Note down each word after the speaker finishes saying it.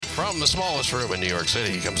From the smallest room in New York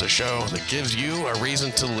City comes a show that gives you a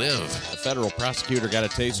reason to live. A federal prosecutor got a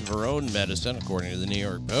taste of her own medicine, according to the New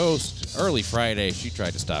York Post. Early Friday, she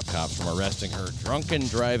tried to stop cops from arresting her drunken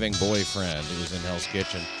driving boyfriend who was in Hell's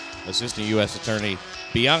Kitchen. Assistant U.S. Attorney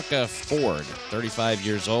Bianca Ford, 35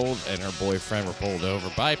 years old, and her boyfriend were pulled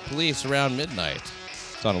over by police around midnight.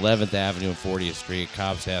 It's on 11th Avenue and 40th Street.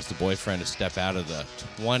 Cops asked the boyfriend to step out of the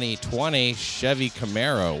 2020 Chevy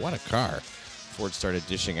Camaro. What a car. Ford started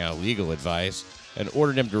dishing out legal advice and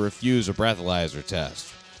ordered him to refuse a breathalyzer test.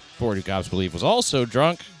 Ford, who cops believe was also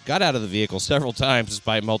drunk, got out of the vehicle several times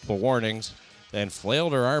despite multiple warnings, then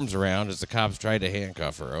flailed her arms around as the cops tried to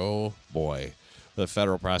handcuff her. Oh, boy. The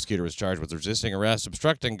federal prosecutor was charged with resisting arrest,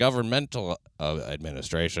 obstructing governmental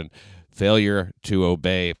administration, failure to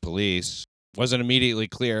obey police. Wasn't immediately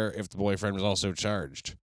clear if the boyfriend was also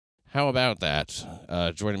charged. How about that?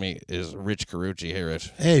 Joining me is Rich Carucci. Hey, Rich.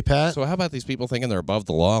 Hey, Pat. So how about these people thinking they're above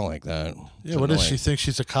the law like that? Yeah, what does she think?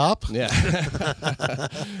 She's a cop? Yeah.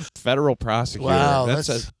 Federal prosecutor. Wow, that's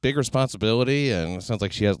a big responsibility, and it sounds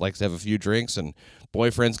like she likes to have a few drinks, and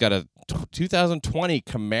boyfriend's got a 2020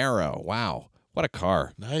 Camaro. Wow. What a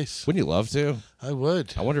car. Nice. Wouldn't you love to? I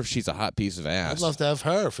would. I wonder if she's a hot piece of ass. I'd love to have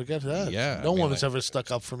her. Forget that. Yeah. No woman's ever stuck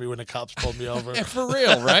up for me when the cops pulled me over. For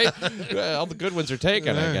real, right? All the good ones are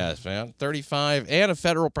taken, I guess, man. 35 and a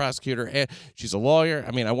federal prosecutor, and she's a lawyer.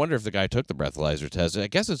 I mean, I wonder if the guy took the breathalyzer test. I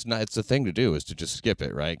guess it's the thing to do is to just skip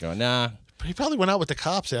it, right? Go, nah. He probably went out with the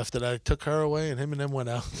cops after that. I took her away, and him and them went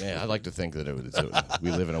out. Yeah, I'd like to think that we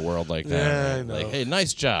live in a world like that. Yeah, right? I know. Like, hey,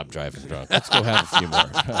 nice job driving drunk. Let's go have a few more.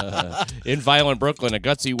 In violent Brooklyn, a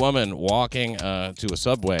gutsy woman walking to a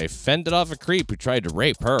subway fended off a creep who tried to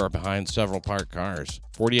rape her behind several parked cars.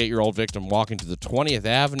 48-year-old victim walking to the 20th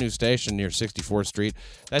Avenue station near 64th Street.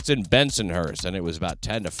 That's in Bensonhurst, and it was about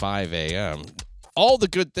 10 to 5 a.m. All the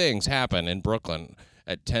good things happen in Brooklyn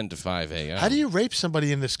at 10 to 5 a.m. How do you rape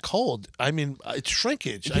somebody in this cold? I mean, it's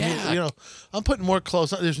shrinkage. Yeah. I mean, I'm putting more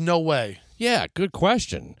clothes on. There's no way. Yeah, good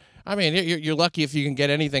question. I mean, you're lucky if you can get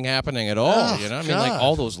anything happening at all. Oh, I mean, God. like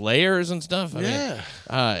all those layers and stuff. I Yeah.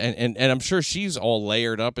 mean, and I'm sure she's all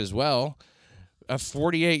layered up as well. A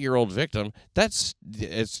 48-year-old victim. It's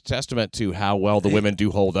testament to how well the women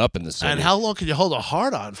do hold up in the city. And how long can you hold a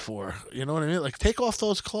heart on for? You know what I mean? Like, take off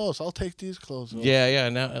those clothes. I'll take these clothes off. Yeah.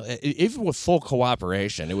 Now, even with full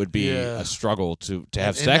cooperation, it would be a struggle to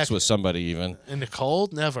have sex with somebody. Even in the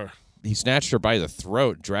cold, never. He snatched her by the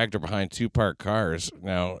throat, dragged her behind two parked cars.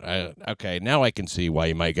 Now, now I can see why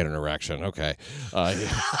you might get an erection. Okay.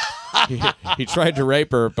 He tried to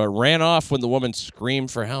rape her, but ran off when the woman screamed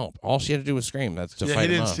for help. All she had to do was scream. That's to fight him off. He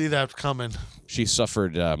didn't see that coming. She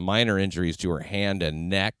suffered minor injuries to her hand and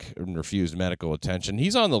neck and refused medical attention.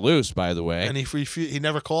 He's on the loose, by the way. And he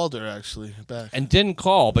never called her, actually, back. And didn't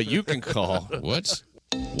call, but you can call. What?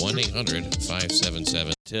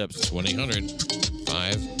 1-800-577-TIPS.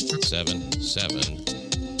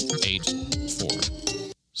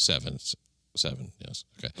 1-800-577-8477. Yes.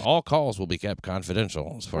 Okay. All calls will be kept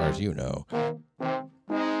confidential as far as you know.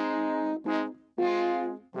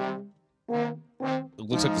 It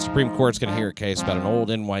looks like the Supreme Court's going to hear a case about an old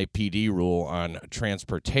NYPD rule on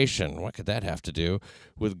transportation. What could that have to do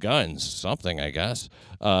with guns? Something, I guess.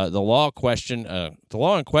 The law in question's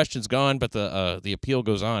gone, but the appeal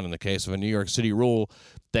goes on in the case of a New York City rule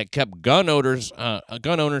that kept gun owners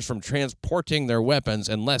from transporting their weapons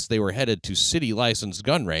unless they were headed to city-licensed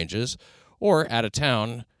gun ranges or out of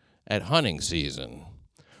town at hunting season.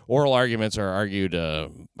 Oral arguments are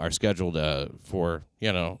scheduled for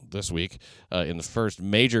this week in the first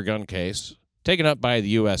major gun case taken up by the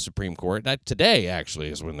U.S. Supreme Court. Today, actually,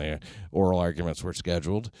 is when the oral arguments were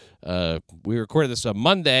scheduled. We recorded this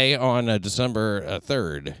Monday on December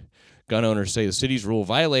 3rd. Gun owners say the city's rule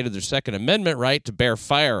violated their Second Amendment right to bear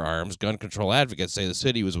firearms. Gun control advocates say the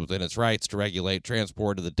city was within its rights to regulate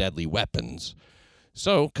transport of the deadly weapons.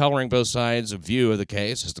 So, coloring both sides of view of the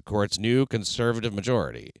case is the court's new conservative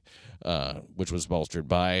majority, which was bolstered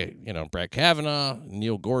by, Brett Kavanaugh,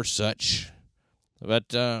 Neil Gorsuch. But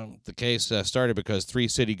the case started because 3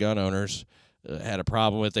 city gun owners had a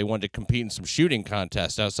problem with. They wanted to compete in some shooting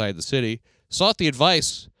contests outside the city, sought the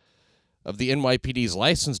advice of the NYPD's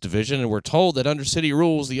license division, and were told that under city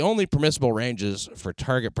rules, the only permissible ranges for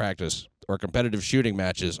target practice or competitive shooting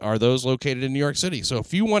matches are those located in New York City. So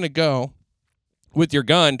if you want to go with your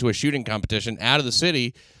gun to a shooting competition out of the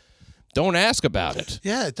city, don't ask about it.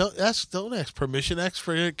 Yeah, don't ask permission, ask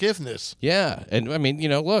forgiveness. Yeah, and I mean,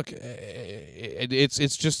 look,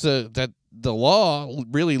 it's just that the law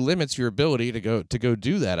really limits your ability to go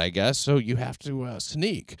do that, I guess. So you have to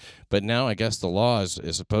sneak. But now I guess the law is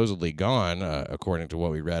supposedly gone, according to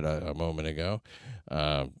what we read a moment ago.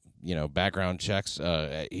 background checks.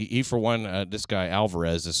 He for one, this guy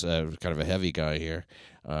Alvarez, this kind of a heavy guy here,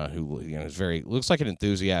 who is looks like an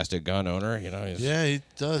enthusiastic gun owner. Yeah, he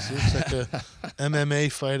does. He looks like a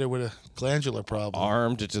MMA fighter with a glandular problem.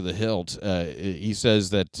 Armed to the hilt. He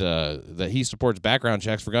says that he supports background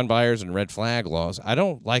checks for gun buyers and red flag laws. I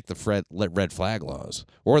don't like the red flag laws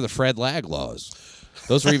or the Fred Lag laws.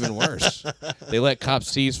 Those are even worse. They let cops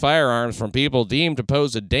seize firearms from people deemed to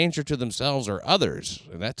pose a danger to themselves or others.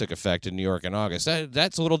 And that took effect in New York in August.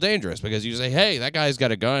 That's a little dangerous because you say, hey, that guy's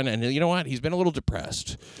got a gun, and you know what? He's been a little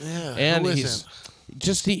depressed. Yeah, and who he's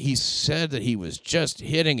isn't? he said that he was just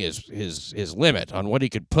hitting his limit on what he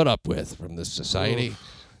could put up with from this society.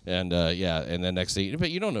 Oof. And and then next thing,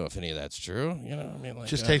 but you don't know if any of that's true.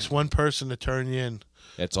 Just takes one person to turn you in.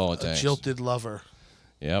 That's all it takes. A jilted lover.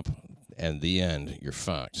 Yep. And the end, you're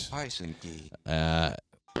fucked. A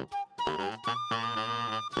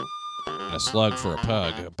slug for a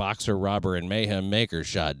pug. A boxer, robber, and mayhem maker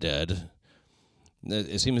shot dead.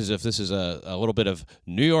 It seems as if this is a little bit of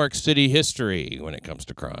New York City history when it comes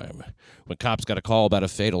to crime. When cops got a call about a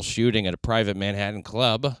fatal shooting at a private Manhattan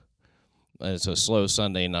club, it's a slow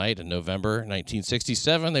Sunday night in November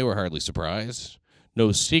 1967, they were hardly surprised.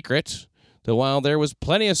 No secret that while there was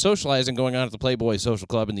plenty of socializing going on at the Playboy Social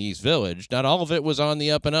Club in the East Village, not all of it was on the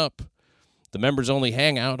up and up. The members-only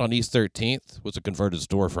hangout on East 13th was a converted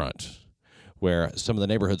storefront where some of the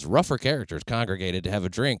neighborhood's rougher characters congregated to have a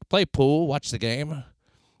drink, play pool, watch the game,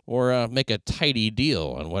 or make a tidy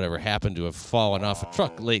deal on whatever happened to have fallen off a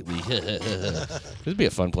truck lately. It'd be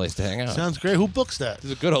a fun place to hang out. Sounds great. Who books that?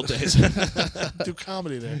 These are good old days. Do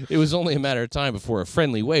comedy there. It was only a matter of time before a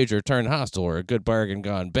friendly wager turned hostile or a good bargain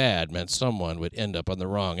gone bad meant someone would end up on the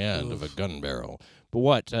wrong end of a gun barrel. But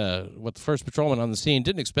what the first patrolman on the scene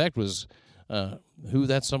didn't expect was who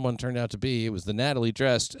that someone turned out to be. It was the Natalie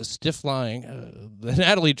dressed stiff, lying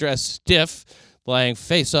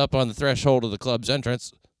face up on the threshold of the club's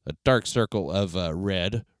entrance. A dark circle of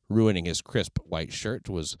red ruining his crisp white shirt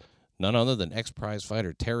was none other than ex-prize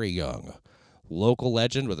fighter Terry Young, local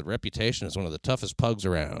legend with a reputation as one of the toughest pugs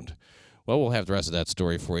around. Well, we'll have the rest of that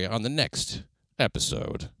story for you on the next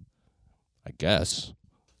episode, I guess.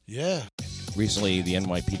 Yeah. Recently, the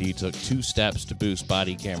NYPD took 2 steps to boost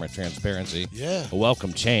body camera transparency. Yeah. A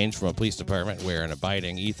welcome change from a police department where an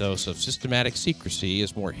abiding ethos of systematic secrecy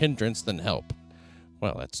is more hindrance than help.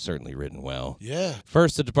 Well, that's certainly written well. Yeah.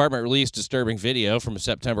 First, the department released disturbing video from a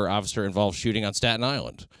September officer-involved shooting on Staten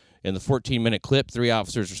Island. In the 14-minute clip, 3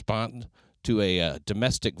 officers respond to a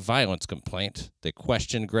domestic violence complaint. They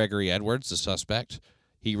question Gregory Edwards, the suspect.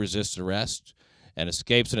 He resists arrest and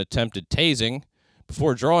escapes an attempted tasing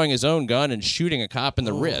before drawing his own gun and shooting a cop in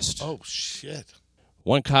the wrist. Oh, shit.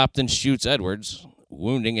 One cop then shoots Edwards,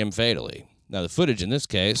 wounding him fatally. Now, the footage in this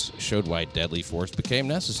case showed why deadly force became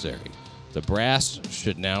necessary. The brass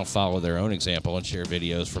should now follow their own example and share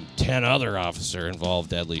videos from 10 other officer-involved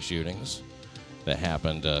deadly shootings that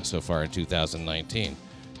happened so far in 2019.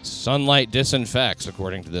 Sunlight disinfects,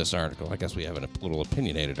 according to this article. I guess we have a little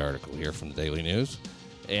opinionated article here from the Daily News.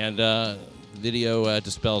 And video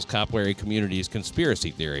dispels cop-wary community's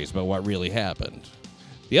conspiracy theories about what really happened.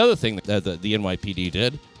 The other thing that the NYPD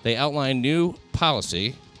did, they outlined new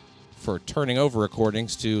policy for turning over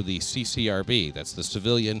recordings to the CCRB. That's the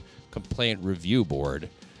Civilian Complaint Review Board,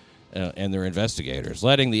 and their investigators,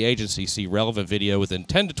 letting the agency see relevant video within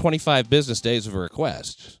 10 to 25 business days of a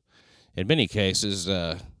request. In many cases,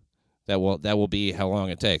 that will be how long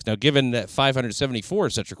it takes. Now, given that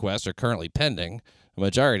 574 such requests are currently pending, a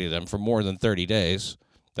majority of them for more than 30 days,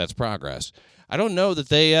 that's progress. I don't know that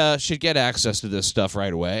they should get access to this stuff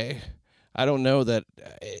right away. I don't know that,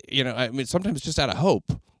 sometimes just out of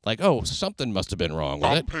hope. Like, oh, something must have been wrong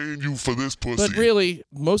with it. I'm paying you for this pussy. But really,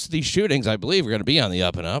 most of these shootings, I believe, are going to be on the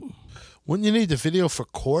up and up. Wouldn't you need the video for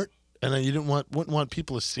court? And then you wouldn't want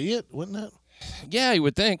people to see it, wouldn't it? Yeah, you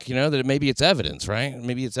would think, that maybe it's evidence, right?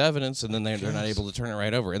 Maybe it's evidence, and then they're not able to turn it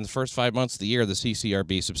right over. In the first 5 months of the year, the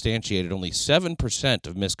CCRB substantiated only 7%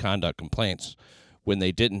 of misconduct complaints when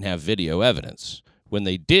they didn't have video evidence. When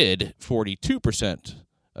they did, 42%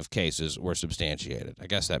 of cases were substantiated. I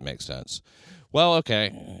guess that makes sense. Well,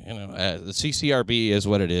 okay, the CCRB is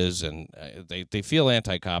what it is, and they feel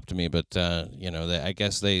anti-cop to me, but, I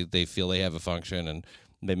guess they feel they have a function, and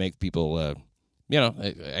they make people,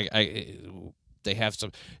 they have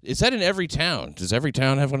some. Is that in every town? Does every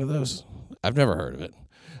town have one of those? I've never heard of it.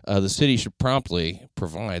 The city should promptly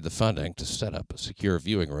provide the funding to set up a secure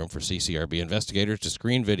viewing room for CCRB investigators to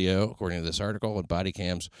screen video, according to this article, and body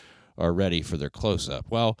cams are ready for their close-up.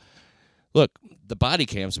 Well, look, the body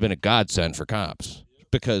cams have been a godsend for cops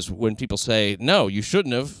because when people say, no, you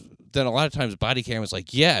shouldn't have, then a lot of times body cam is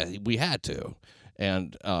like, yeah, we had to.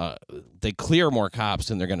 And they clear more cops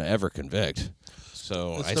than they're going to ever convict.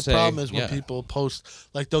 So the problem is when people post,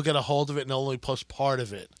 like they'll get a hold of it and they'll only post part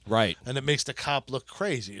of it. Right. And it makes the cop look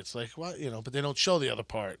crazy. It's like, what, but they don't show the other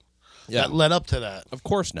part. Yeah. That led up to that. Of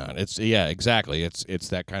course not. Exactly. It's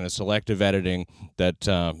that kind of selective editing that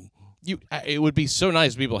it would be so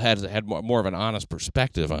nice if people had more of an honest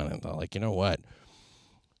perspective on it. Like, you know what?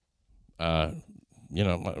 My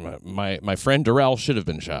friend Darrell should have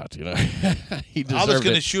been shot. He deserved I was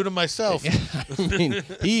going to it. shoot him myself. I mean,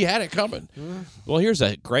 he had it coming. Well, here's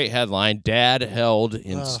a great headline: Dad held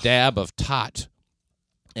in stab of tot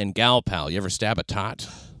and gal pal. You ever stab a tot?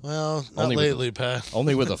 Well, not lately, Pat.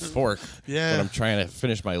 Only with a fork. Yeah. When I'm trying to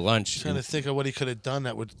finish my lunch. Trying to think of what he could have done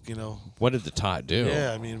that would, What did the tot do?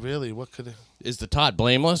 Yeah, I mean, really, what could have... Is the tot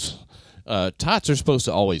blameless? Tots are supposed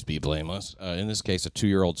to always be blameless. In this case, a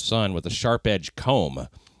 2-year-old son with a sharp-edged comb.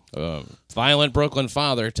 Violent Brooklyn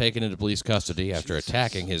father taken into police custody after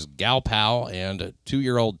attacking his gal pal and a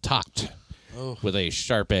 2-year-old tot with a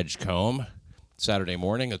sharp-edged comb. Saturday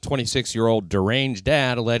morning, a 26-year-old deranged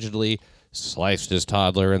dad allegedly sliced his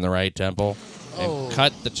toddler in the right temple and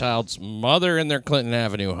cut the child's mother in their Clinton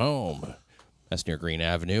Avenue home. That's near Green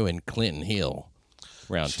Avenue in Clinton Hill.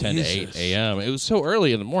 Around 10 to 8 a.m. It was so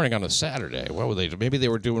early in the morning on a Saturday. What were they doing? Maybe they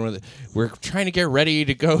were doing we're trying to get ready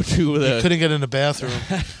to go to the... He couldn't get in the bathroom.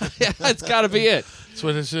 Yeah, it's got to be it. That's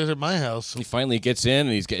what it is at my house. He finally gets in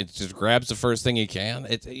and just grabs the first thing he can.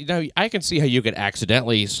 I can see how you could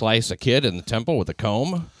accidentally slice a kid in the temple with a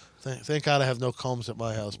comb. Thank God I have no combs at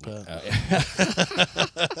my house, Pat.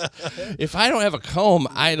 If I don't have a comb,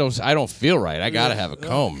 I don't feel right. I gotta have a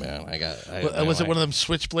comb, man. Was it one of them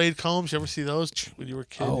switchblade combs? You ever see those when you were a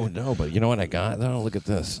kid? Oh no, but you know what I got? No, look at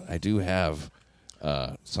this. I do have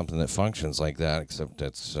something that functions like that, except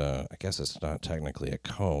it's I guess it's not technically a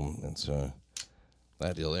comb. It's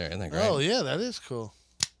that deal there. Isn't that great? Oh yeah, that is cool.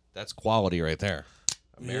 That's quality right there.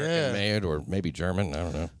 American made or maybe German. I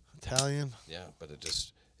don't know. Italian. Yeah, but it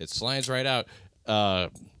slides right out.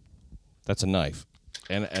 That's a knife,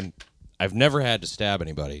 and I've never had to stab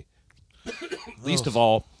anybody. Least of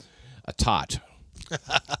all, a tot.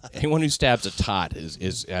 Anyone who stabs a tot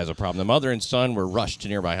has a problem. The mother and son were rushed to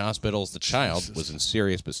nearby hospitals. The child was in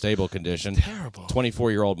serious but stable condition. Terrible.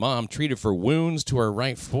 24-year-old mom treated for wounds to her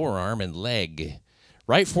right forearm and leg.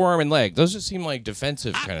 Right forearm and leg. Those just seem like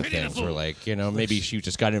defensive kind of things. Where maybe she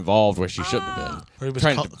just got involved where she shouldn't have been. Or he was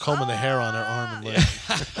combing the hair on her arm and leg.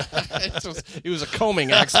 It was a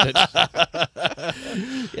combing accident.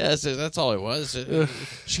 Yes, that's all it was.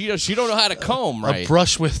 She don't know how to comb right. A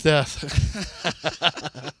brush with death.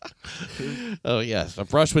 Oh yes, a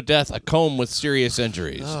brush with death, a comb with serious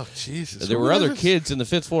injuries. Oh Jesus! There were other kids in the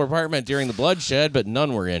 5th floor apartment during the bloodshed, but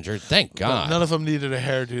none were injured. Thank God. None of them needed a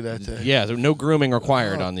hairdo that day. Yeah, there was no grooming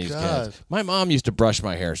required on these God. kids. My mom used to brush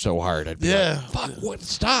my hair so hard. I'd be like, fuck, what?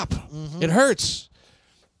 Stop. Mm-hmm. It hurts.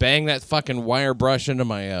 Bang that fucking wire brush into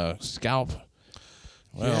my scalp.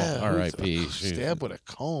 Well, R.I.P. Stab with a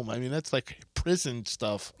comb. I mean, that's like prison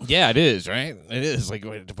stuff. Yeah, it is, right? It is. Like,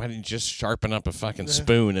 why didn't you just sharpen up a fucking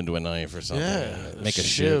spoon into a knife or something? Yeah. Make a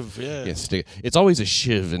shiv. Yeah. It's always a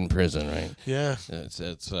shiv in prison, right? Yeah.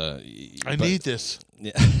 I need this.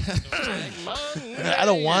 Yeah. I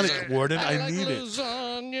don't want it, Warden. I need it.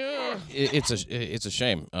 It's a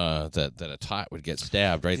shame that a tot would get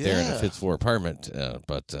stabbed right there in a 5th floor apartment.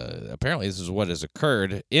 But apparently this is what has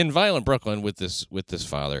occurred in violent Brooklyn with this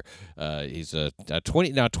father. He's a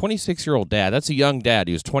 26-year-old dad. That's a young dad.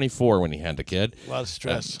 He was 24 when he had the kid. A lot of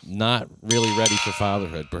stress. Not really ready for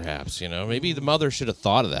fatherhood, perhaps. Maybe the mother should have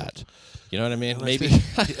thought of that. You know what I mean? Maybe.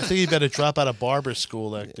 I think he better drop out of barber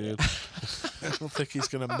school, that dude. I don't think he's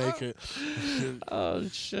going to make it. Oh,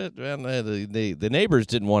 shit, man. The neighbors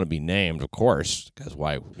didn't want to be named, of course, because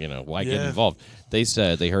why get involved? They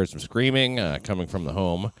said they heard some screaming coming from the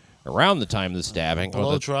home around the time of the stabbing.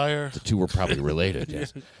 Blow dryer. The two were probably related,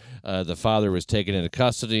 yes. The father was taken into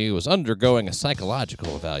custody, was undergoing a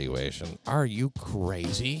psychological evaluation. Are you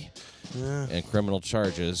crazy? Yeah. And criminal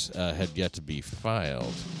charges had yet to be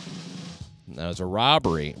filed. Now, it's a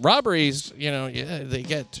robbery. Robberies, they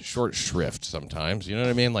get short shrift sometimes. You know what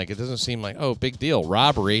I mean? Like, it doesn't seem like, big deal.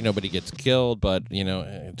 Robbery, nobody gets killed, but,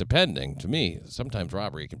 depending. To me, sometimes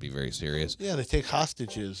robbery can be very serious. Yeah, they take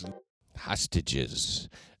hostages. Hostages.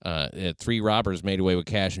 3 robbers made away with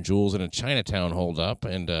cash and jewels in a Chinatown holdup,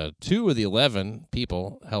 and 2 of the 11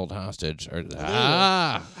 people held hostage.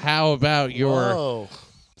 How about your... Whoa.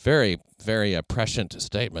 Very, very prescient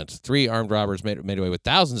statement. 3 armed robbers made away with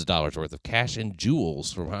thousands of dollars worth of cash and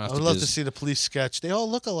jewels from I hostages. would love to see the police sketch. They all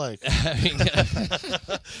look alike. I mean, I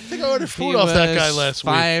think I ordered food off that guy last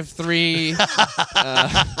week.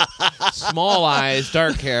 5'3", small eyes,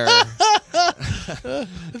 dark hair. I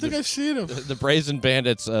think I've seen him. The brazen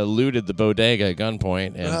bandits looted the bodega at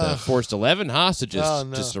gunpoint and forced 11 hostages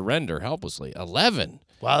to surrender helplessly. 11.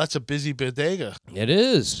 Wow, that's a busy bodega. It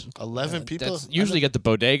is. 11 people. Usually you got the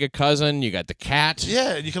bodega cousin, you got the cat.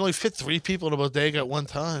 Yeah, and you can only fit 3 people in a bodega at one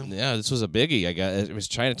time. Yeah, this was a biggie. I guess it was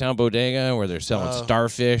Chinatown Bodega where they're selling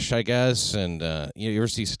starfish, I guess. And you ever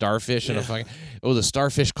see starfish in a fucking? Oh, the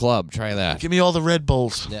Starfish Club. Try that. Give me all the Red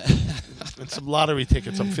Bulls. Yeah. And some lottery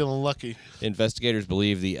tickets. I'm feeling lucky. Investigators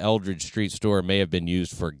believe the Eldridge Street store may have been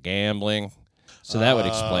used for gambling. So that would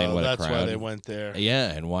explain what a crowd. That's why they went there.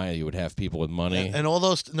 Yeah, and why you would have people with money. And all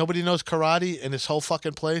those, nobody knows karate in this whole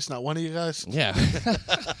fucking place, not one of you guys? Yeah.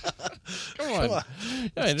 Come on.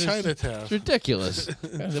 Yeah, it's Chinatown. It's ridiculous.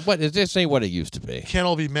 This ain't what it used to be. Can't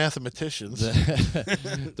all be mathematicians.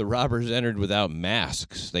 The robbers entered without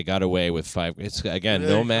masks. They got away with 5. It's again,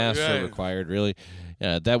 no masks are required, really.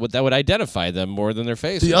 Yeah, that would identify them more than their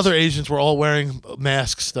faces. The other Asians were all wearing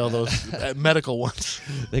masks, though, those medical ones.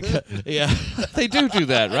 They do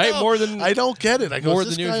that, right? More than I don't get it. I go, more is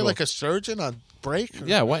this than guy usual. like a surgeon on break?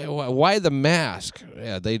 Yeah, why the mask?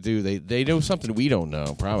 Yeah, they do. They know something we don't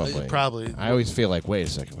know, probably. Probably. I always feel like, wait a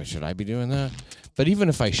second, should I be doing that? But even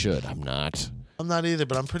if I should, I'm not. I'm not either,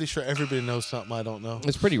 but I'm pretty sure everybody knows something I don't know.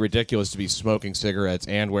 It's pretty ridiculous to be smoking cigarettes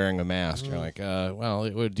and wearing a mask. You're like, well,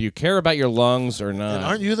 do you care about your lungs or not? And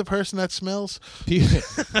aren't you the person that smells?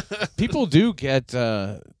 People do get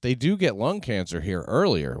lung cancer here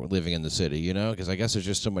earlier living in the city, you know, because I guess there's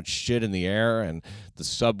just so much shit in the air and the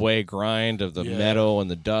subway grind of the metal and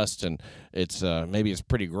the dust, and it's maybe it's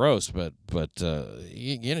pretty gross, but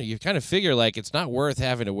you know, you kind of figure like it's not worth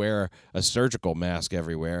having to wear a surgical mask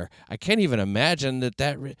everywhere. I can't even imagine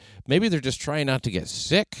that maybe they're just trying not to get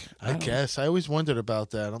sick. I guess I always wondered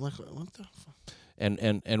about that. I'm like, what the fuck?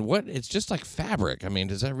 And what? It's just like fabric. I mean,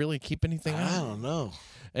 does that really keep anything out? I don't know.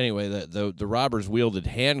 Anyway, the robbers wielded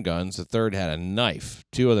handguns. The third had a knife.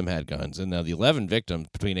 2 of them had guns. And now the 11 victims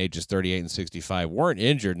between ages 38 and 65 weren't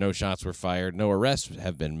injured. No shots were fired. No arrests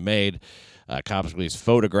have been made. Cops released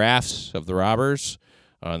photographs of the robbers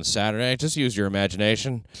on Saturday. Just use your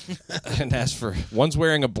imagination. And as for one's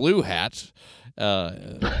wearing a blue hat,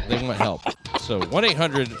 they want help. So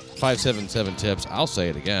 1-800-577-TIPS. I'll say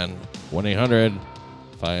it again.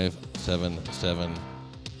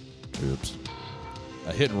 1-800-577-TIPS.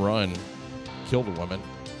 A hit and run killed a woman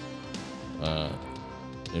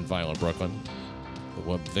in violent Brooklyn.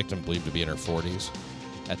 The victim believed to be in her 40s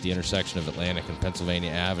at the intersection of Atlantic and Pennsylvania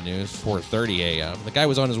Avenues, 4:30 a.m. The guy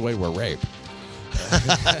was on his way to a rape.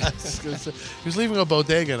 He was leaving a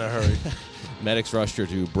bodega in a hurry. Medics rushed her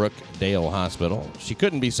to Brookdale Hospital. She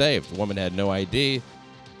couldn't be saved. The woman had no ID.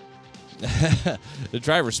 The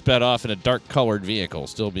driver sped off in a dark-colored vehicle,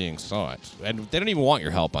 still being sought. And they don't even want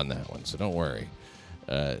your help on that one, so don't worry.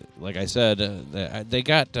 Like I said, they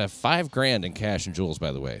got $5,000 in cash and jewels.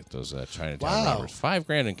 By the way, those Chinatown robbers,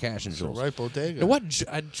 $5,000 in cash and jewels. Right bodega. Now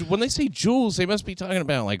when they say jewels, they must be talking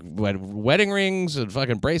about like wedding rings and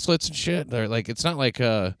fucking bracelets and shit. They're like, it's not like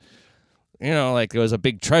like there was a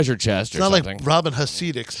big treasure chest or something. It's not like Robin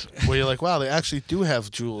Hasidics, where you're like, wow, they actually do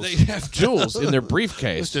have jewels. They have jewels in their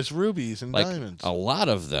briefcase. It's just rubies and diamonds. A lot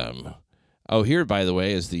of them. Oh, here, by the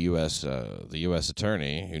way, is the U.S.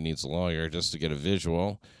 attorney who needs a lawyer just to get a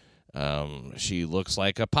visual. She looks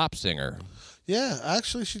like a pop singer. Yeah,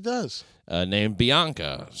 actually, she does. Named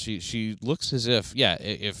Bianca. She looks as if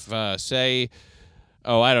say,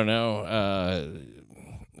 I don't know,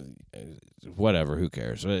 whatever. Who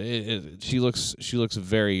cares? She looks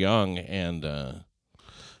very young and.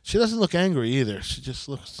 She doesn't look angry either. She just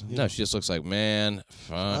looks. No, she just looks like, man,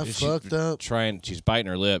 I fucked up. She's biting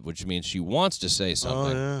her lip, which means she wants to say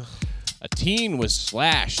something. Oh yeah. A teen was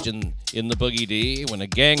slashed in the Boogie D when a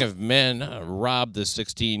gang of men robbed the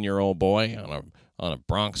 16-year-old boy on a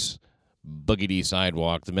Bronx Boogie D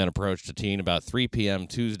sidewalk. The men approached a teen about 3 p.m.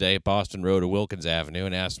 Tuesday, Boston Road to Wilkins Avenue,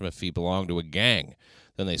 and asked him if he belonged to a gang.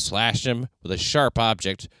 Then they slashed him with a sharp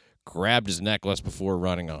object, grabbed his necklace before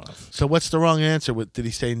running off. So what's the wrong answer? Did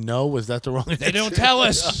he say no? Was that the wrong answer? They don't tell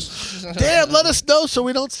us. Damn, let us know so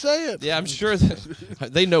we don't say it. Yeah, I'm sure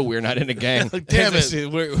they know we're not in a gang. Damn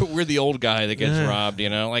it. We're the old guy that gets robbed, you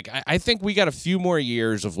know? Like, I think we got a few more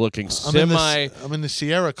years of looking I'm in the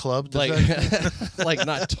Sierra Club. Like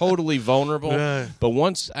not totally vulnerable. Yeah. But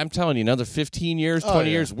once, I'm telling you, another 15 years,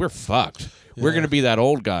 20 years, we're fucked. We're going to be that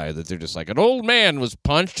old guy that they're just like, an old man was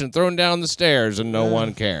punched and thrown down the stairs and no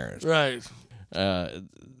one cares. Right. So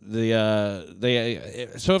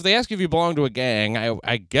if they ask if you belong to a gang,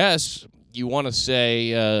 I guess you want to say,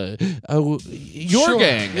 your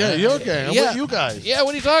gang. Yeah, your gang. I'm with you guys. Yeah,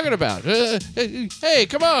 what are you talking about? Hey,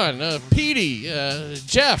 come on, Petey,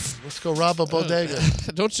 Jeff. Let's go rob a bodega.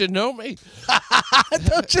 Don't you know me?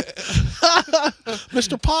 Don't you?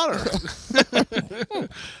 Mr. Potter.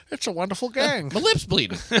 It's a wonderful gang. My lip's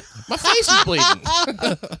bleeding. My face is bleeding.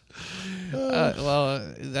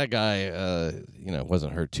 That guy,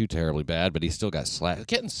 wasn't hurt too terribly bad, but he still got slashed.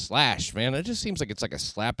 Getting slashed, man, it just seems like it's like a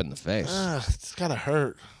slap in the face. It's gotta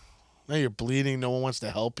hurt. Now you're bleeding. No one wants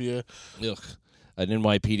to help you. Ugh. An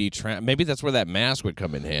NYPD maybe that's where that mask would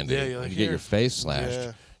come in handy. Yeah, you get your face slashed.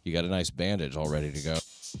 Yeah. You got a nice bandage all ready to go.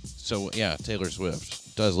 So, yeah, Taylor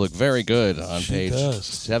Swift does look very good on page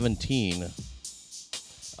 17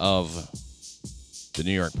 of the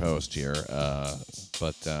New York Post here.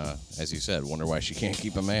 But as you said, wonder why she can't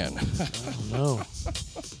keep a man. I don't know.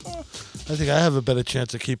 I think I have a better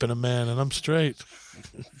chance of keeping a man, and I'm straight.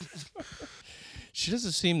 She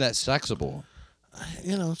doesn't seem that sexable.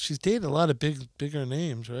 She's dated a lot of bigger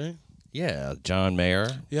names, right? Yeah, John Mayer.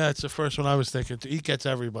 Yeah, it's the first one I was thinking. He gets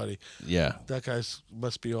everybody. Yeah. That guy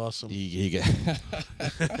must be awesome. He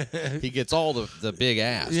gets all the big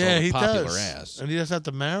ass, yeah, all the he popular does. ass. And he doesn't have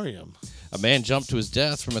to marry him. A man jumped to his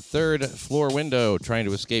death from a third-floor window trying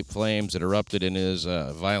to escape flames that erupted in his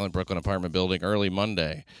violent Brooklyn apartment building early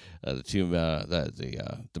Monday.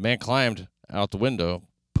 The man climbed out the window,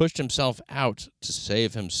 pushed himself out to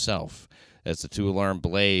save himself as the two-alarm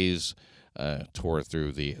blaze tore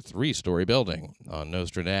through the three-story building on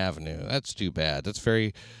Nostrand Avenue. That's too bad. That's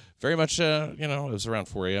very, very much. It was around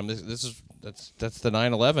 4 a.m. That's the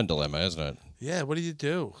 9/11 dilemma, isn't it? Yeah. What do you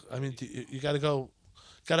do? I mean, you got to go.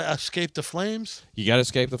 Got to escape the flames. You got to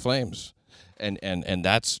escape the flames, and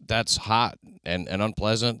that's hot and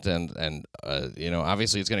unpleasant, and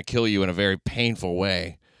obviously it's going to kill you in a very painful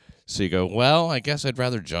way. So you go, well, I guess I'd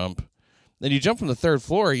rather jump. Then you jump from the third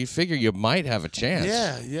floor. You figure you might have a chance.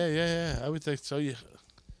 Yeah. I would think so.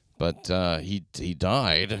 But he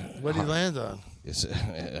died. What did he land on?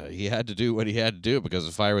 He had to do what he had to do because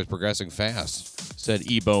the fire was progressing fast, said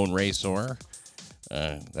E-Bone Racer.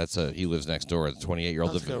 He lives next door. The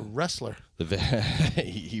 28-year-old. Like a wrestler.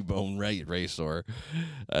 E-Bone Racer.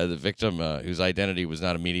 The victim, whose identity was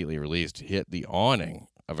not immediately released, hit the awning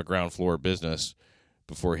of a ground floor business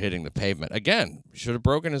before hitting the pavement. Again, should have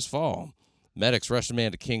broken his fall. Medics rushed the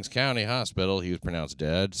man to Kings County Hospital. He was pronounced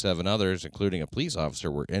dead. 7 others, including a police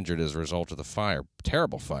officer, were injured as a result of the fire.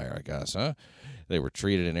 Terrible fire, I guess, huh? They were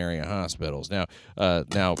treated in area hospitals. Now,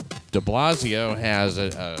 de Blasio has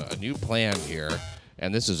a new plan here,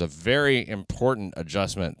 and this is a very important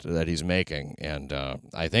adjustment that he's making. And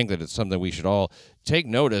I think that it's something we should all take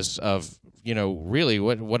notice of, really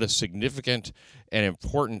what a significant and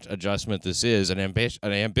important adjustment this is, an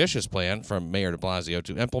ambitious plan from Mayor de Blasio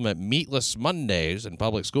to implement meatless Mondays in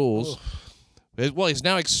public schools. Well, he's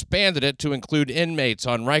now expanded it to include inmates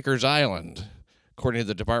on Rikers Island, according to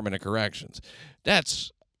the Department of Corrections.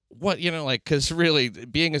 That's what, because really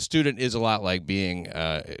being a student is a lot like being,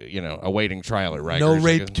 awaiting trial at Rikers. No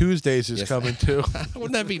Rape Tuesdays is coming too.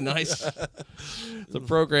 Wouldn't that be nice? The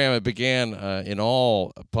program began in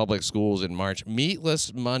all public schools in March.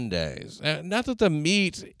 Meatless Mondays. Not that the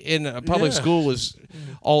meat in a public school is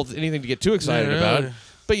anything to get too excited about.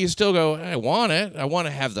 But you still go, I want it. I want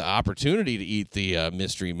to have the opportunity to eat the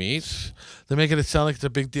mystery meat. They're making it sound like it's a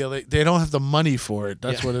big deal. They don't have the money for it.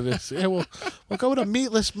 That's what it is. Yeah, we'll go with a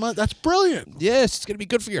meatless month. That's brilliant. Yes, it's going to be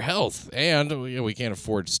good for your health. And we can't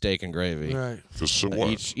afford steak and gravy. Right.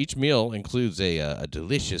 Each meal includes a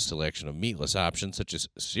delicious selection of meatless options, such as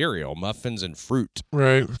cereal, muffins, and fruit.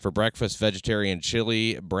 Right. For breakfast, vegetarian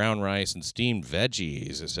chili, brown rice, and steamed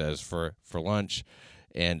veggies, it says, for lunch.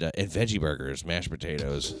 And veggie burgers, mashed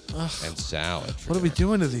potatoes, and salad. What are we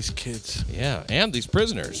doing to these kids? Yeah, and these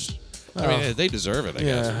prisoners. I mean, they deserve it, I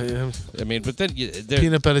guess. Yeah. I mean, but then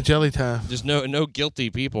Peanut butter jelly time. there's no guilty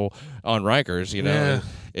people on Rikers, Yeah.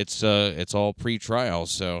 It's all pre-trial,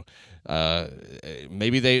 so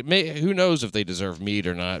maybe who knows if they deserve meat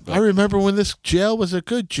or not. But I remember when this jail was a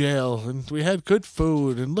good jail and we had good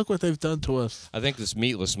food, and look what they've done to us. I think this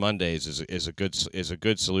meatless Mondays is a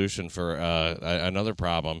good solution for another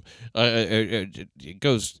problem. It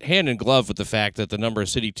goes hand in glove with the fact that the number of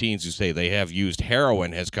city teens who say they have used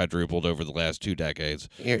heroin has quadrupled over the last 2 decades.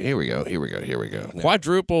 Here we go.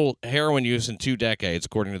 Quadruple heroin use in 2 decades,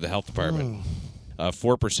 according to the health department.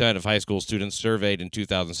 4% of high school students surveyed in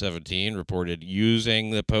 2017 reported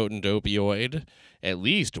using the potent opioid, at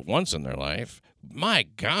least once in their life. My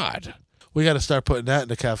God. We got to start putting that in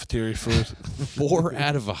the cafeteria food. 4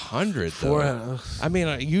 out of 100, though. I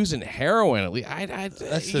mean, using heroin, at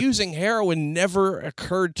least. Using heroin never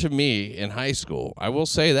occurred to me in high school. I will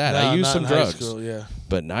say that. I used some drugs. High school, yeah.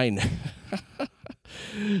 But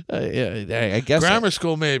I guess grammar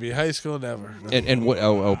school maybe, high school never. No. And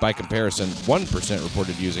what? By comparison, 1%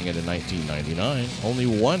 reported using it in 1999. Only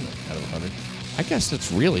 1 out of 100. I guess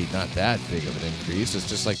that's really not that big of an increase. It's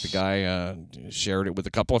just like the guy shared it with a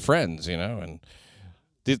couple of friends, and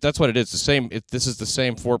that's what it is. This is the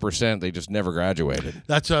same 4%. They just never graduated.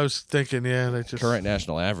 That's what I was thinking. Yeah, current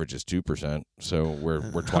national average is 2%. So we're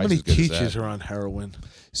twice how many as good teachers as that. are on heroin?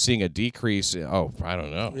 Seeing a decrease. Oh, I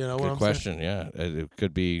don't know. Good question. Yeah, it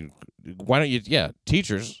could be. Why don't you? Yeah,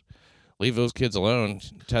 teachers. Leave those kids alone.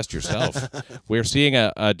 Test yourself. We're seeing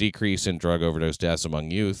a decrease in drug overdose deaths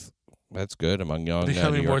among youth. That's good among young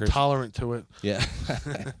becoming New more Yorkers. Tolerant to it. Yeah.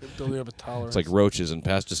 Building up a tolerance. It's like roaches and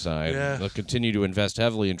pesticide. Yeah. They'll continue to invest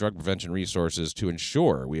heavily in drug prevention resources to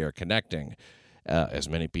ensure we are connecting as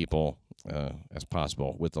many people as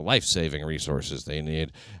possible with the life-saving resources they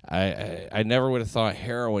need. I never would have thought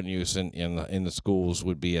heroin use in the schools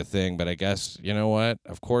would be a thing, but I guess, you know what?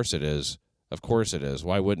 Of course it is. Of course it is.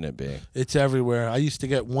 Why wouldn't it be? It's everywhere. I used to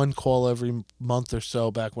get one call every month or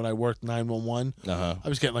so back when I worked 911. Uh-huh. I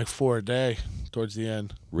was getting like 4 a day towards the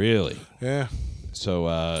end. Really? Yeah. So,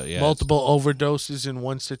 yeah. Multiple overdoses in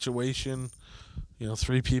one situation.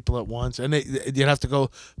 3 people at once. And you'd have to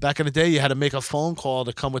go, back in the day, you had to make a phone call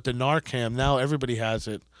to come with the Narcan. Now everybody has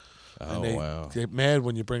it. Oh, and wow. They get mad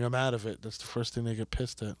when you bring them out of it. That's the first thing they get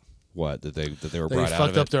pissed at. What? That they were They brought out of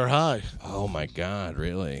fucked it? up their high. Oh, my God.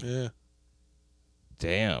 Really? Yeah.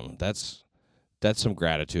 Damn, that's some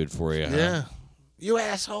gratitude for you, huh? Yeah. You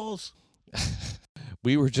assholes.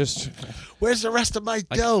 We were just... Where's the rest of my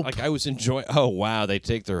dope? Like I was enjoying... Oh, wow, they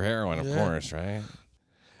take their heroin, of course, right?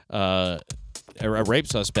 A rape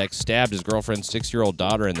suspect stabbed his girlfriend's 6-year-old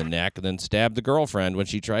daughter in the neck and then stabbed the girlfriend when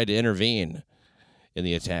she tried to intervene in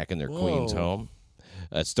the attack in their Queens home.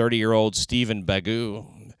 It's 30-year-old Stephen Bagoo,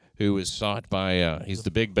 who was sought by, he's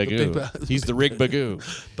the big Bagoo. He's the Rig Bagoo.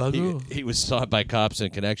 Bagoo. He was sought by cops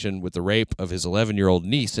in connection with the rape of his 11-year-old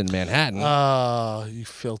niece in Manhattan. Oh, you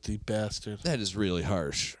filthy bastard. That is really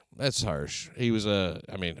harsh. That's harsh. He was a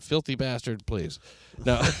filthy bastard, please.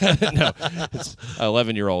 No, no. It's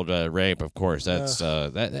 11-year-old rape, of course.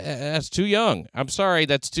 That's too young. I'm sorry,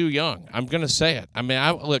 that's too young. I'm going to say it.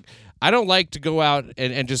 Look, I don't like to go out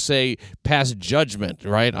and just say pass judgment,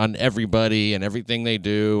 right, on everybody and everything they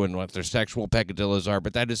do and what their sexual peccadillos are,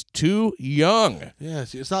 but that is too young. Yeah,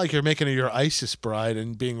 it's not like you're making her your ISIS bride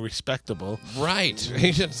and being respectable. Right.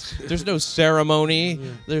 There's no ceremony.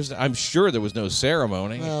 Yeah. I'm sure there was no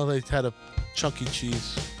ceremony. Well, they had a Chuck E.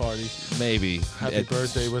 Cheese party. Maybe. Happy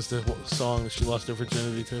Birthday was the song that she lost her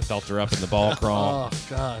virginity to. Felt her up in the ball crawl. Oh,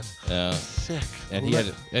 God. Yeah. Sick. And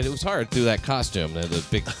and it was hard through that costume, the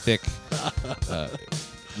big, thick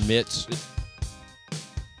mitts.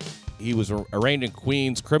 He was arraigned in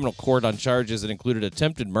Queens criminal court on charges that included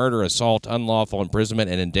attempted murder, assault, unlawful imprisonment,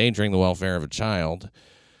 and endangering the welfare of a child,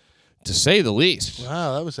 to say the least.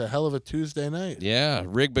 Wow, that was a hell of a Tuesday night. Yeah,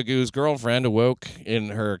 Rig Bagoo's girlfriend awoke in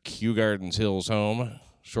her Kew Gardens Hills home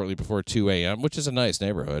shortly before 2 a.m., which is a nice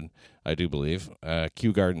neighborhood, I do believe.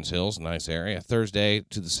 Kew Gardens Hills, nice area. Thursday,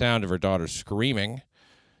 to the sound of her daughter screaming,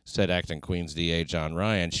 said acting Queens DA John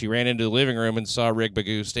Ryan. She ran into the living room and saw Rig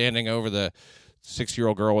Bagoo standing over the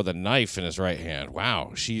 6-year-old girl with a knife in his right hand.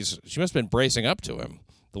 Wow, she must have been bracing up to him.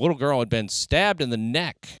 The little girl had been stabbed in the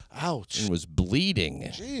neck. Ouch. And was bleeding.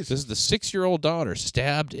 Jeez. This is the 6-year-old daughter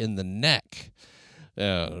stabbed in the neck.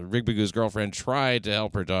 Rig Bagoo's girlfriend tried to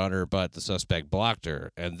help her daughter, but the suspect blocked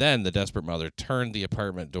her. And then the desperate mother turned toward the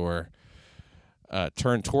apartment door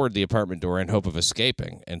in hope of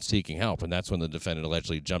escaping and seeking help. And that's when the defendant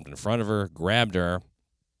allegedly jumped in front of her, grabbed her.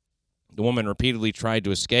 The woman repeatedly tried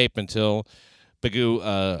to escape until Bagoo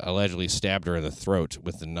allegedly stabbed her in the throat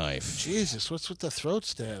with the knife. Jesus, what's with the throat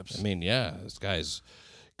stabs? This guy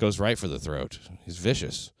goes right for the throat. He's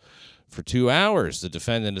vicious. For 2 hours, the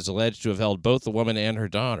defendant is alleged to have held both the woman and her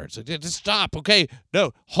daughter. So just stop, okay?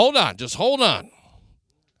 No, hold on. Just hold on.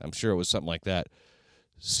 I'm sure it was something like that.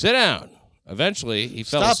 Sit down. Eventually, he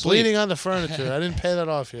fell asleep. Stop bleeding on the furniture. I didn't pay that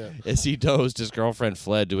off yet. As he dozed, his girlfriend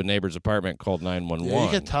fled to a neighbor's apartment, called 911. Yeah,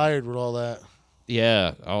 you get tired with all that.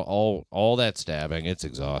 Yeah, all that stabbing, it's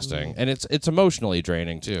exhausting. And it's emotionally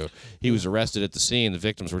draining, too. He was arrested at the scene. The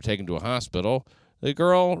victims were taken to a hospital. The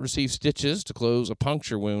girl received stitches to close a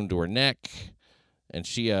puncture wound to her neck, and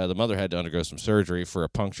the mother had to undergo some surgery for a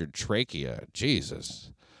punctured trachea.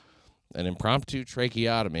 Jesus. an impromptu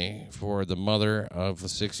tracheotomy for the mother of a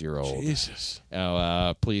 6-year-old. Jesus.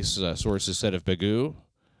 Now, police sources said Bagoo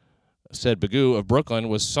of Brooklyn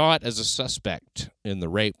was sought as a suspect in the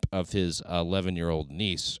rape of his 11-year-old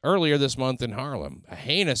niece earlier this month in Harlem. A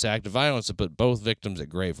heinous act of violence that put both victims at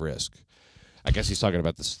grave risk. I guess he's talking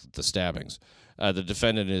about the stabbings. The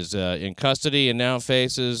defendant is in custody and now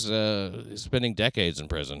faces spending decades in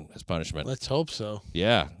prison as punishment. Let's hope so.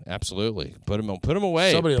 Yeah, absolutely. Put him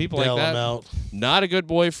away. Somebody People will bail like that. him out. Not a good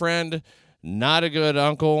boyfriend. Not a good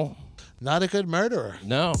uncle. Not a good murderer.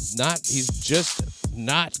 No, he's just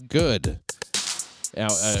not good. Now,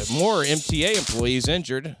 more MTA employees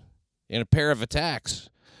injured in a pair of attacks.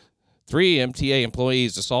 3 MTA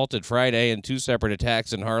employees assaulted Friday in 2 separate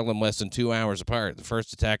attacks in Harlem less than 2 hours apart. The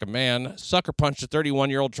first attack, a man sucker punched a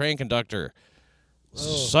 31-year-old train conductor.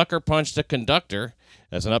 Sucker punched a conductor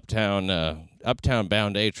as an uptown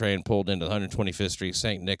bound A train pulled into the 125th Street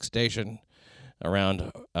St. Nick station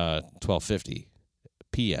around 12:50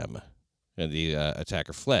 p.m. and the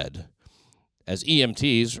attacker fled. As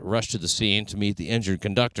EMTs rushed to the scene to meet the injured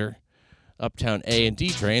conductor, Uptown A and D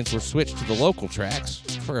trains were switched to the local tracks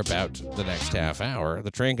for about the next half hour. The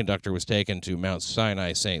train conductor was taken to Mount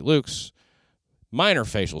Sinai St. Luke's, minor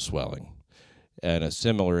facial swelling. And a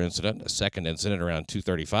similar incident, a second incident around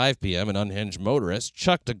 2:35 p.m., an unhinged motorist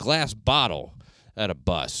chucked a glass bottle at a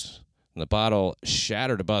bus. And the bottle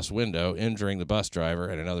shattered a bus window, injuring the bus driver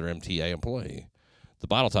and another MTA employee. The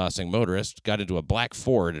bottle-tossing motorist got into a black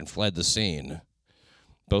Ford and fled the scene.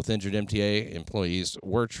 Both injured MTA employees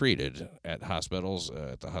were treated at the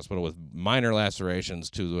hospital with minor lacerations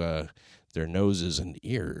to their noses and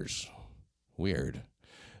ears. Weird.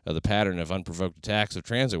 The pattern of unprovoked attacks of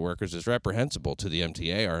transit workers is reprehensible to the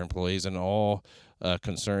MTA, our employees, and all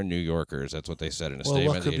concerned New Yorkers. That's what they said in a statement.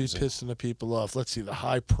 Well, what could be pissing the people off? Let's see, the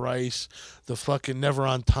high price, the fucking never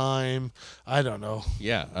on time. I don't know.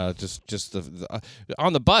 Yeah, just the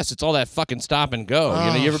on the bus, it's all that fucking stop and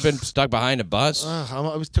go. You ever been stuck behind a bus?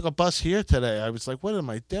 I took a bus here today. I was like, what am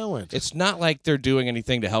I doing? It's not like they're doing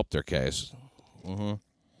anything to help their case. Mm-hmm.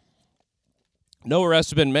 No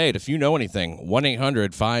arrests have been made. If you know anything,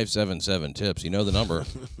 1-800-577-TIPS. You know the number,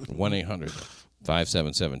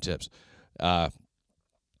 1-800-577-TIPS.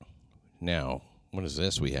 Now, what is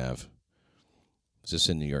this we have? Is this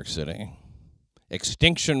in New York City?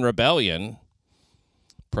 Extinction Rebellion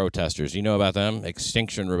protesters. You know about them?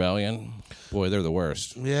 Extinction Rebellion? Boy, they're the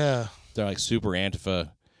worst. Yeah. They're like super Antifa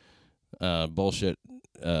bullshit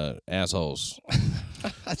assholes.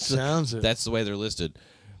 Sounds it. That's the way they're listed.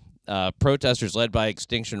 Protesters led by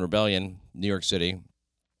Extinction Rebellion, New York City.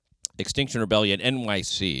 Extinction Rebellion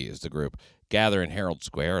NYC is the group. Gather in Herald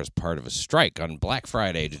Square as part of a strike on Black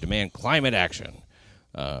Friday to demand climate action.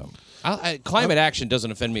 Climate action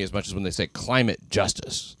doesn't offend me as much as when they say climate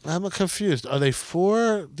justice. I'm confused. Are they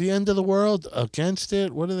for the end of the world? Against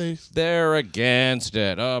it? What are they? They're against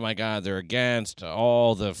it. Oh my God, they're against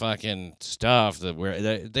all the fucking stuff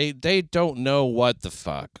that they don't know what the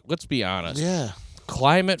fuck. Let's be honest. Yeah.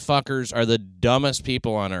 Climate fuckers are the dumbest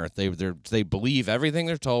people on earth. They believe everything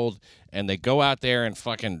they're told, and they go out there and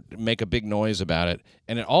fucking make a big noise about it.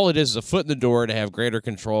 And all it is a foot in the door to have greater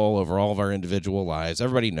control over all of our individual lives.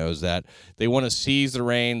 Everybody knows that. They want to seize the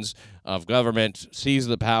reins of government, seize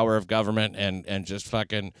the power of government, and just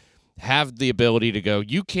fucking have the ability to go,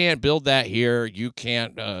 you can't build that here. You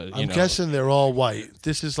can't, I'm guessing they're all white.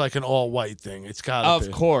 This is like an all-white thing. It's got to be.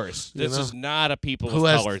 Of course. This is not a people of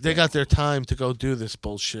color thing. They got their time to go do this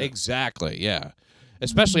bullshit. Exactly, yeah.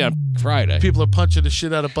 Especially on Friday. People are punching the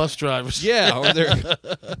shit out of bus drivers. Yeah, or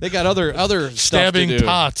they got other stabbing stuff to do.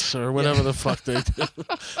 tots or whatever the fuck they do.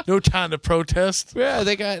 No time to protest. Yeah,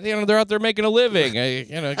 they got they're out there making a living,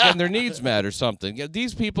 getting their needs met or something. Yeah,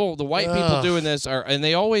 these people, the white people doing this and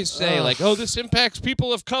they always say like, "Oh, this impacts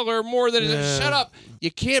people of color more than Shut up. You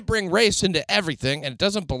can't bring race into everything, and it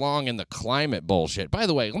doesn't belong in the climate bullshit. By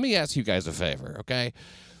the way, let me ask you guys a favor, okay?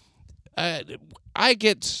 I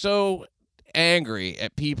get so angry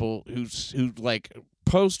at people who like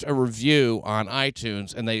post a review on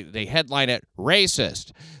iTunes and they headline it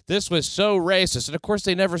racist. This was so racist. And of course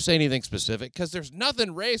they never say anything specific because there's nothing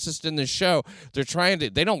racist in this show.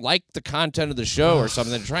 They don't like the content of the show or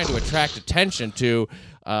something. They're trying to attract attention to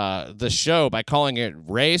the show by calling it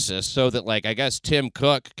racist so that, like, I guess Tim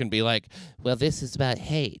Cook can be like, well, this is about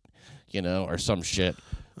hate, or some shit.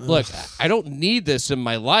 Look, I don't need this in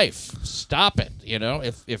my life. Stop it.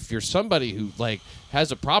 If you're somebody who like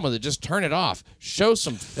has a problem with it, just turn it off. Show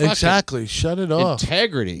some fucking shut it off.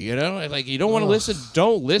 Integrity. Like, you don't want to listen.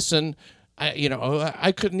 Don't listen.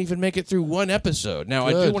 I couldn't even make it through one episode. Now,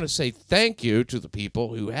 I do want to say thank you to the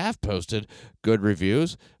people who have posted good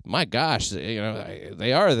reviews. My gosh, they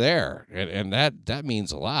are there, and that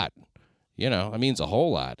means a lot. It means a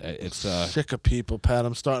whole lot. It's sick of people, Pat.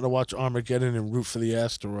 I'm starting to watch Armageddon and root for the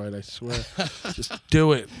asteroid. I swear, just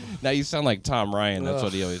do it. Now you sound like Tom Ryan. That's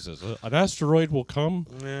what he always says. An asteroid will come,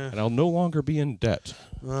 and I'll no longer be in debt.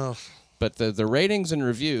 Ugh. But the ratings and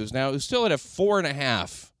reviews now is still at a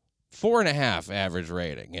 4.5 average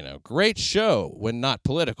rating. Great show when not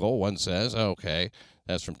political. One says, okay,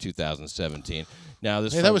 that's from 2017. Now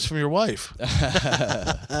this that was from your wife.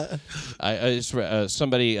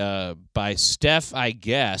 Somebody by Steph, I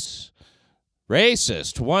guess,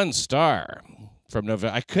 racist, 1 star from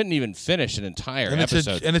November. I couldn't even finish an entire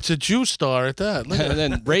episode. And it's a Jew star at that. Look at and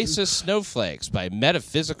then racist snowflakes by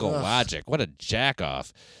Metaphysical Logic. What a jack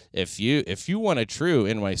off. If you want a true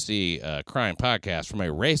NYC crime podcast from a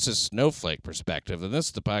racist snowflake perspective, then this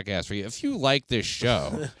is the podcast for you. If you like this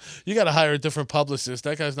show, you got to hire a different publicist.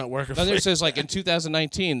 That guy's not working. No, this says like in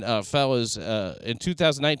 2019, fellas. In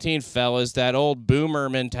 2019, fellas, that old boomer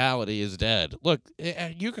mentality is dead. Look,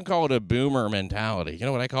 you can call it a boomer mentality. You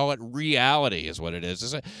know what I call it? Reality is what it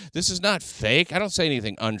is. This is not fake. I don't say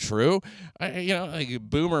anything untrue. Like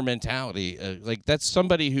boomer mentality. Like that's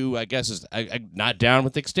somebody who I guess is not down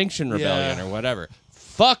with Extinction Rebellion or whatever.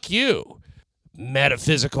 Fuck you,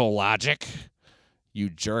 Metaphysical Logic, you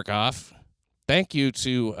jerk off. Thank you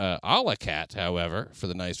to Alacat, however, for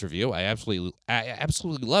the nice review. I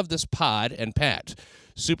absolutely love this pod and Pat.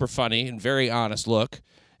 Super funny and very honest look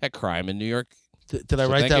at crime in New York. Did I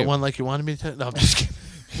write that one like you wanted me to? No, I'm just kidding.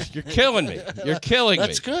 You're killing me. You're killing me.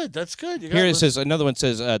 That's good. Here it says, another one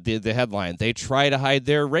says, the headline, they try to hide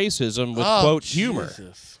their racism with, quote, humor.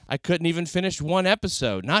 Jesus. I couldn't even finish one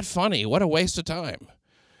episode. Not funny. What a waste of time.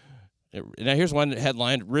 Now, here's one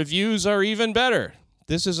headline, reviews are even better.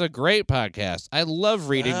 This is a great podcast. I love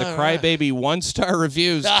reading the Crybaby 1-star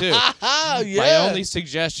reviews, too. My only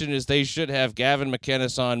suggestion is they should have Gavin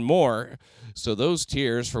McInnes on more, so those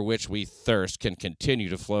tears for which we thirst can continue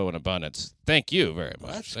to flow in abundance. Thank you very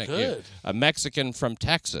much. That's Thank you. good. A Mexican from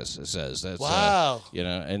Texas, it says. That's, wow.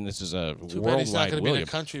 And this is a Too worldwide bad he's not going to be in William.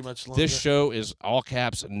 the country much longer. This show is all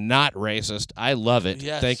caps, not racist. I love it.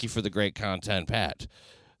 Yes. Thank you for the great content, Pat.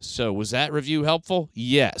 So was that review helpful?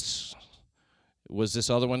 Yes. Was this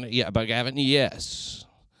other one? Yeah, about Gavin? Yes.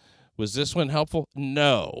 Was this one helpful?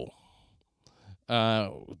 No.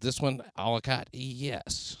 This one, Alacat?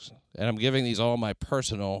 Yes. And I'm giving these all my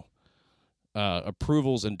personal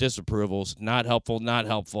approvals and disapprovals. Not helpful, not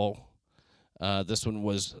helpful. This one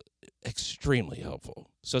was extremely helpful.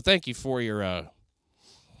 So thank you for your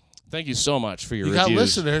thank you so much for your reviews. You got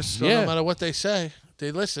listeners, so no matter what they say,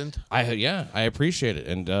 they listened. I appreciate it.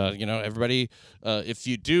 And everybody, if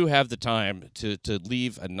you do have the time to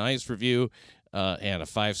leave a nice review and a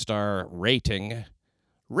 5-star rating,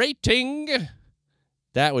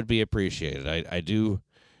 that would be appreciated. I do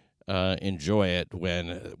enjoy it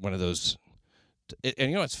when one of those.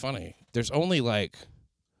 And it's funny. There's only like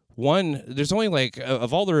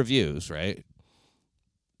of all the reviews, right?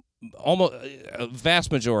 Almost a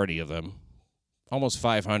vast majority of them, almost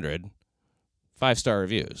 500, 5-star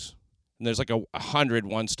reviews. And there's like 100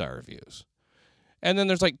 1-star reviews. And then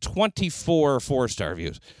there's like 24 4-star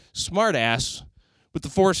reviews. Smart ass with the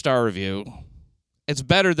 4-star review. It's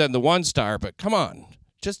better than the 1-star, but come on.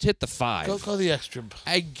 Just hit the 5. Go the extra.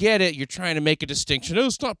 I get it. You're trying to make a distinction. Oh,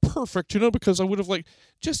 it's not perfect, because I would have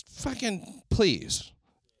just fucking please.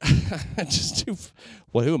 Just do.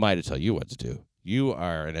 Well, who am I to tell you what to do? You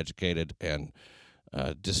are an educated and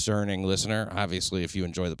discerning listener. Obviously, if you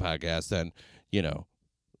enjoy the podcast, then,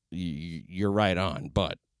 you're right on.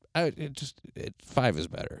 But 5 is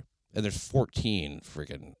better. And there's 14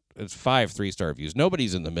 it's 5 3-star reviews.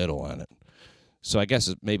 Nobody's in the middle on it. So I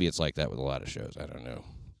guess maybe it's like that with a lot of shows. I don't know.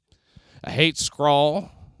 I hate Scrawl,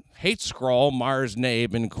 Mars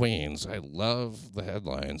Nabe in Queens. I love the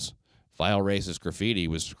headlines. Vile racist graffiti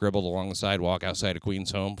was scribbled along the sidewalk outside of Queens'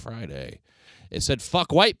 home Friday. It said,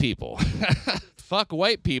 fuck white people. Fuck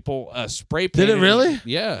white people, spray painted. Did it really?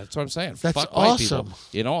 Yeah, that's what I'm saying. That's Fuck white awesome. people.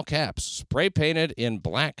 In all caps. Spray painted in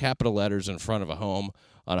black capital letters in front of a home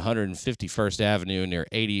on 151st Avenue near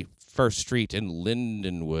 81st Street in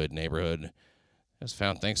Lindenwood neighborhood. It was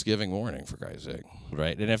found Thanksgiving morning, for Christ's sake.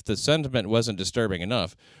 Right? And if the sentiment wasn't disturbing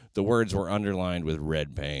enough, the words were underlined with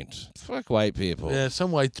red paint. Fuck white people. Yeah,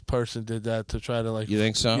 some white person did that to try to You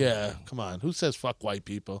think so? Yeah, come on. Who says fuck white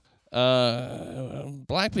people?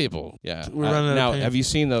 Black people. Yeah. We're running out now, of paint. have you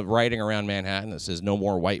seen the writing around Manhattan that says no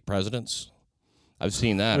more white presidents? I've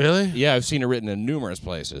seen that. Really? Yeah, I've seen it written in numerous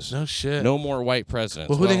places. No shit. No more white presidents.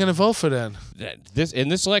 Well, who are they going to vote for then? In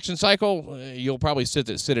this election cycle, you'll probably sit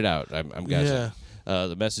it out. I'm guessing. Yeah.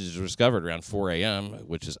 The message was discovered around 4 a.m.,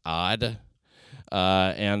 which is odd.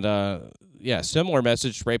 Similar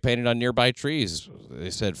message spray painted on nearby trees.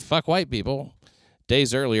 They said, "Fuck white people."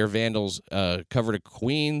 Days earlier, vandals covered a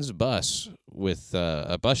Queens bus with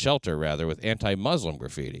a bus shelter with anti-Muslim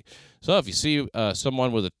graffiti. So if you see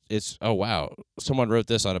someone with someone wrote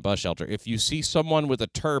this on a bus shelter. If you see someone with a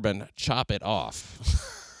turban, chop it off.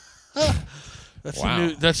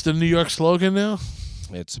 That's the New York slogan now?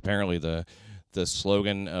 It's apparently the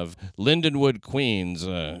slogan of Lindenwood, Queens.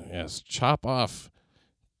 Yes, chop off.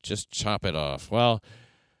 Just chop it off. Well,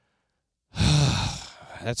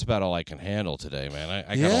 that's about all I can handle today, man.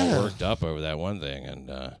 I got all worked up over that one thing,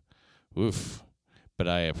 and oof. But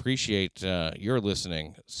I appreciate your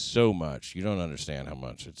listening so much. You don't understand how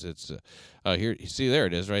much. It's here. You see, there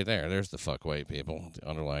it is, right there. There's the fuck white people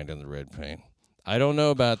underlined in the red paint. I don't know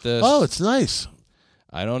about this. Oh, it's nice.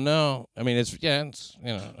 I don't know. I mean, it's I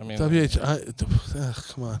mean,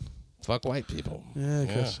 come on. Fuck white people. Yeah, I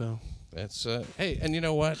guess so. It's hey, and you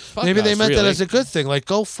know what? Fuck Maybe they us, meant really. that as a good thing. Like,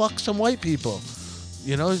 go fuck some white people.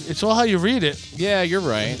 You know, it's all how you read it. Yeah, you're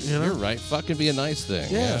right. You know? You're right. Fucking be a nice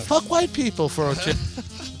thing. Yeah, fuck white people for a change.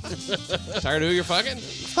 Tired of who you're fucking?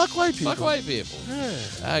 Fuck white people. Fuck white people. Yeah.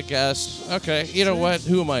 I guess. Okay. You know what?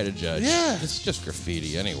 Who am I to judge? Yeah. It's just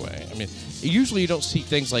graffiti anyway. I mean, usually you don't see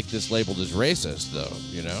things like this labeled as racist, though.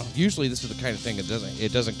 You know, usually this is the kind of thing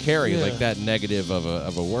it doesn't carry like that negative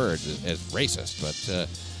of a word as racist, but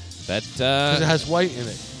that 'cause it has white in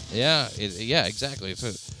it. Yeah. Exactly.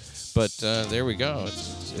 But there we go.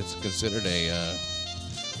 It's considered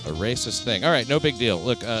a racist thing. All right, no big deal.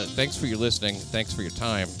 Look, thanks for your listening. Thanks for your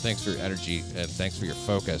time. Thanks for your energy. And thanks for your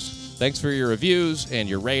focus. Thanks for your reviews and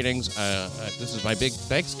your ratings. This is my big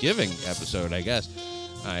Thanksgiving episode, I guess.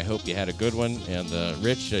 I hope you had a good one. And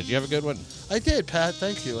Rich, did you have a good one? I did, Pat.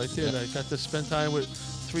 Thank you. I did. I got to spend time with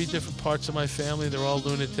 3 different parts of my family. They're all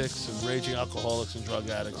lunatics and raging alcoholics and drug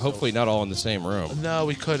addicts. Hopefully not all in the same room. No,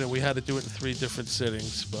 we couldn't. We had to do it in 3 different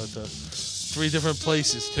sittings, but 3 different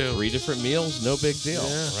places, too. 3 different meals, no big deal.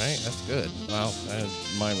 Yeah. Right? That's good. Well,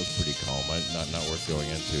 mine was pretty calm. Not worth going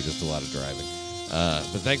into, just a lot of driving.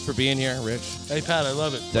 But thanks for being here, Rich. Hey, Pat, I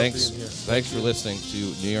love it. Thanks. Love being here. Thanks for listening to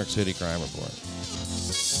New York City Crime Report.